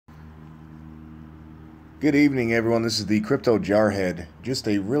Good evening, everyone. This is the Crypto Jarhead. Just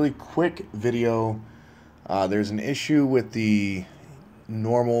a really quick video. There's an issue with the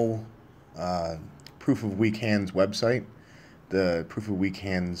normal Proof of Weak Hands website, the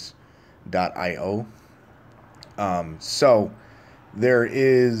proofofweakhands.io. So they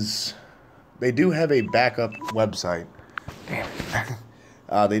do have a backup website. Damn.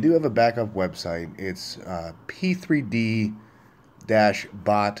 They do have a backup website. It's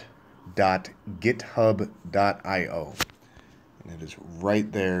P3D-bot.github.io, and it is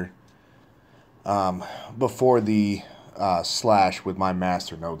right there before the slash with my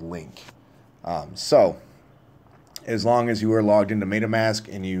masternode link. So as long as you are logged into MetaMask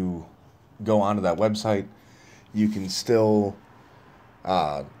and you go onto that website, you can still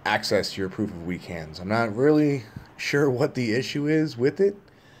access your Proof of Weak Hands. I'm not really sure what the issue is with it,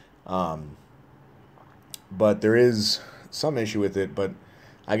 but there is some issue with it. But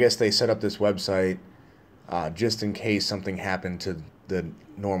I guess they set up this website just in case something happened to the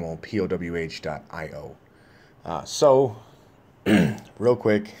normal POWH.io. So real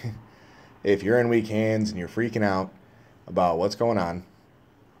quick, if you're in weak hands and you're freaking out about what's going on,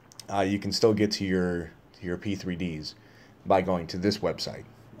 you can still get to your P3Ds by going to this website.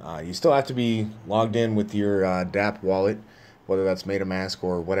 You still have to be logged in with your DApp wallet, whether that's MetaMask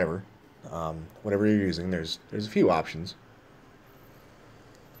or whatever you're using. There's a few options.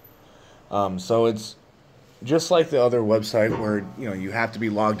 So it's just like the other website where you have to be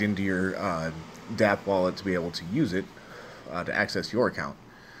logged into your DApp wallet to be able to use it to access your account.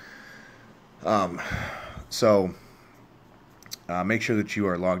 So make sure that you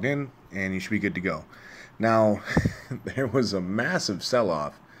are logged in, and you should be good to go. Now, there was a massive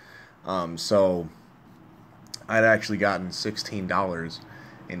sell-off, so I'd actually gotten $16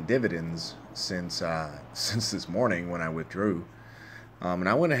 in dividends since this morning when I withdrew, and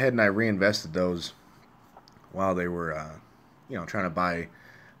I went ahead and I reinvested those while they were, trying to buy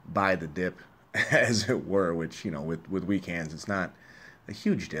the dip, as it were. Which with weak hands, it's not a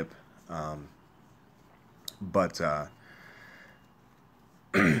huge dip, but I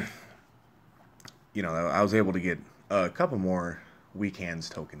was able to get a couple more weak hands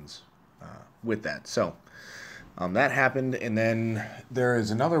tokens with that. So that happened, and then there is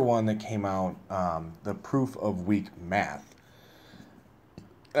another one that came out, the Proof of Weak Math.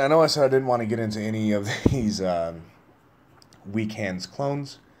 I know I said I didn't want to get into any of these weak hands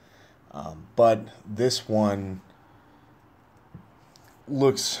clones, but this one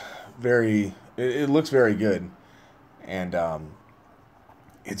looks it looks very good, and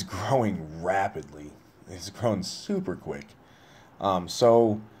it's growing rapidly. It's grown super quick.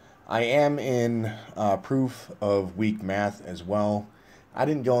 So I am in Proof of Weak Math as well. I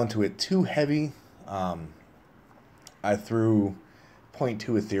didn't go into it too heavy. I threw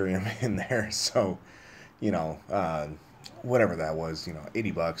 0.2 Ethereum in there, so whatever that was,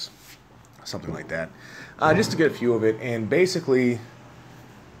 $80, something like that, just to get a few of it. And basically,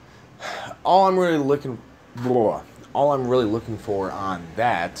 all I'm really looking for on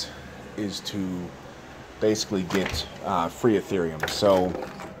that is to basically get free Ethereum. So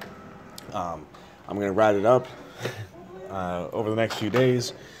I'm going to ride it up over the next few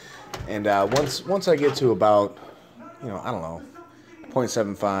days, and once I get to about I don't know,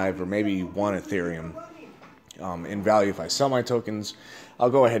 0.75 or maybe 1 Ethereum in value, if I sell my tokens, I'll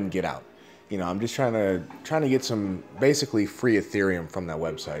go ahead and get out. I'm just trying to get some basically free Ethereum from that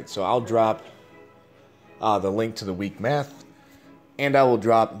website. So I'll drop the link to the Weak Math, and I will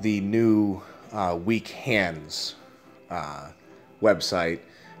drop the new Weak Hands website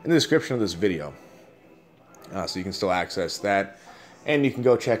in the description of this video, so you can still access that, and you can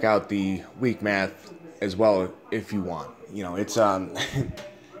go check out the Weak Math as well if you want. It's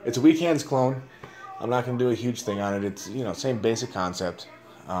it's a Weak Hands clone. I'm not going to do a huge thing on it. It's same basic concept.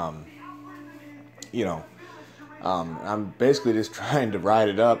 I'm basically just trying to ride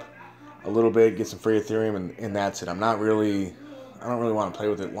it up a little bit, get some free Ethereum, and that's it. I don't really want to play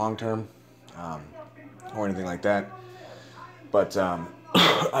with it long term, or anything like that. But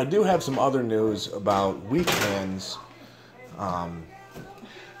I do have some other news about weak hands that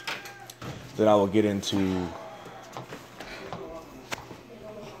I will get into.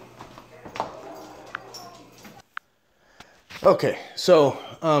 Okay, so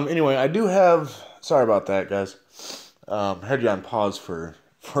anyway, I do have. Sorry about that, guys. Had you on pause for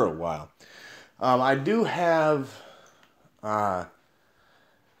a while. I do have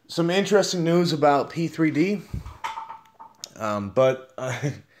some interesting news about P3D, but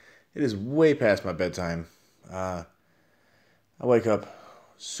it is way past my bedtime. I wake up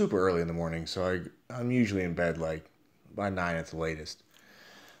super early in the morning, so I'm usually in bed like by 9 at the latest.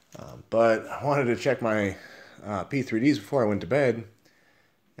 But I wanted to check my P3Ds before I went to bed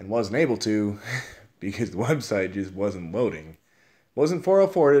and wasn't able to because the website just wasn't loading. It wasn't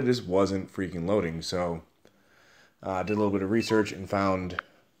 404, it just wasn't freaking loading. So I did a little bit of research and found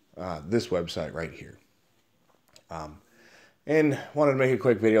this website right here. And wanted to make a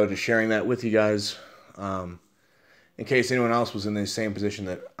quick video just sharing that with you guys in case anyone else was in the same position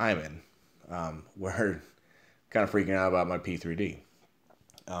that I'm in, where kind of freaking out about my P3D.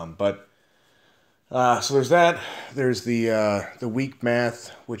 So there's that. There's the weak math,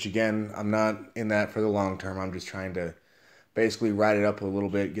 which again, I'm not in that for the long term. I'm just trying to basically ride it up a little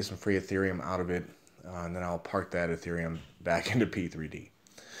bit, get some free Ethereum out of it, and then I'll park that Ethereum back into P3D.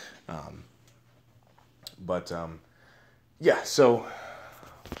 Yeah, so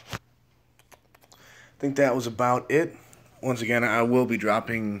I think that was about it. Once again, I will be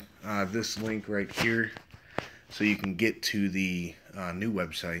dropping this link right here so you can get to the new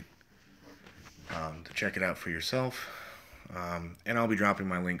website to check it out for yourself. And I'll be dropping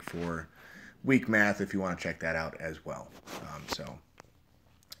my link for weak math if you want to check that out as well. So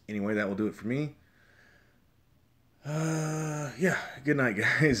anyway, that will do it for me. Yeah, good night,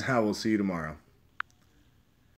 guys. I will see you tomorrow.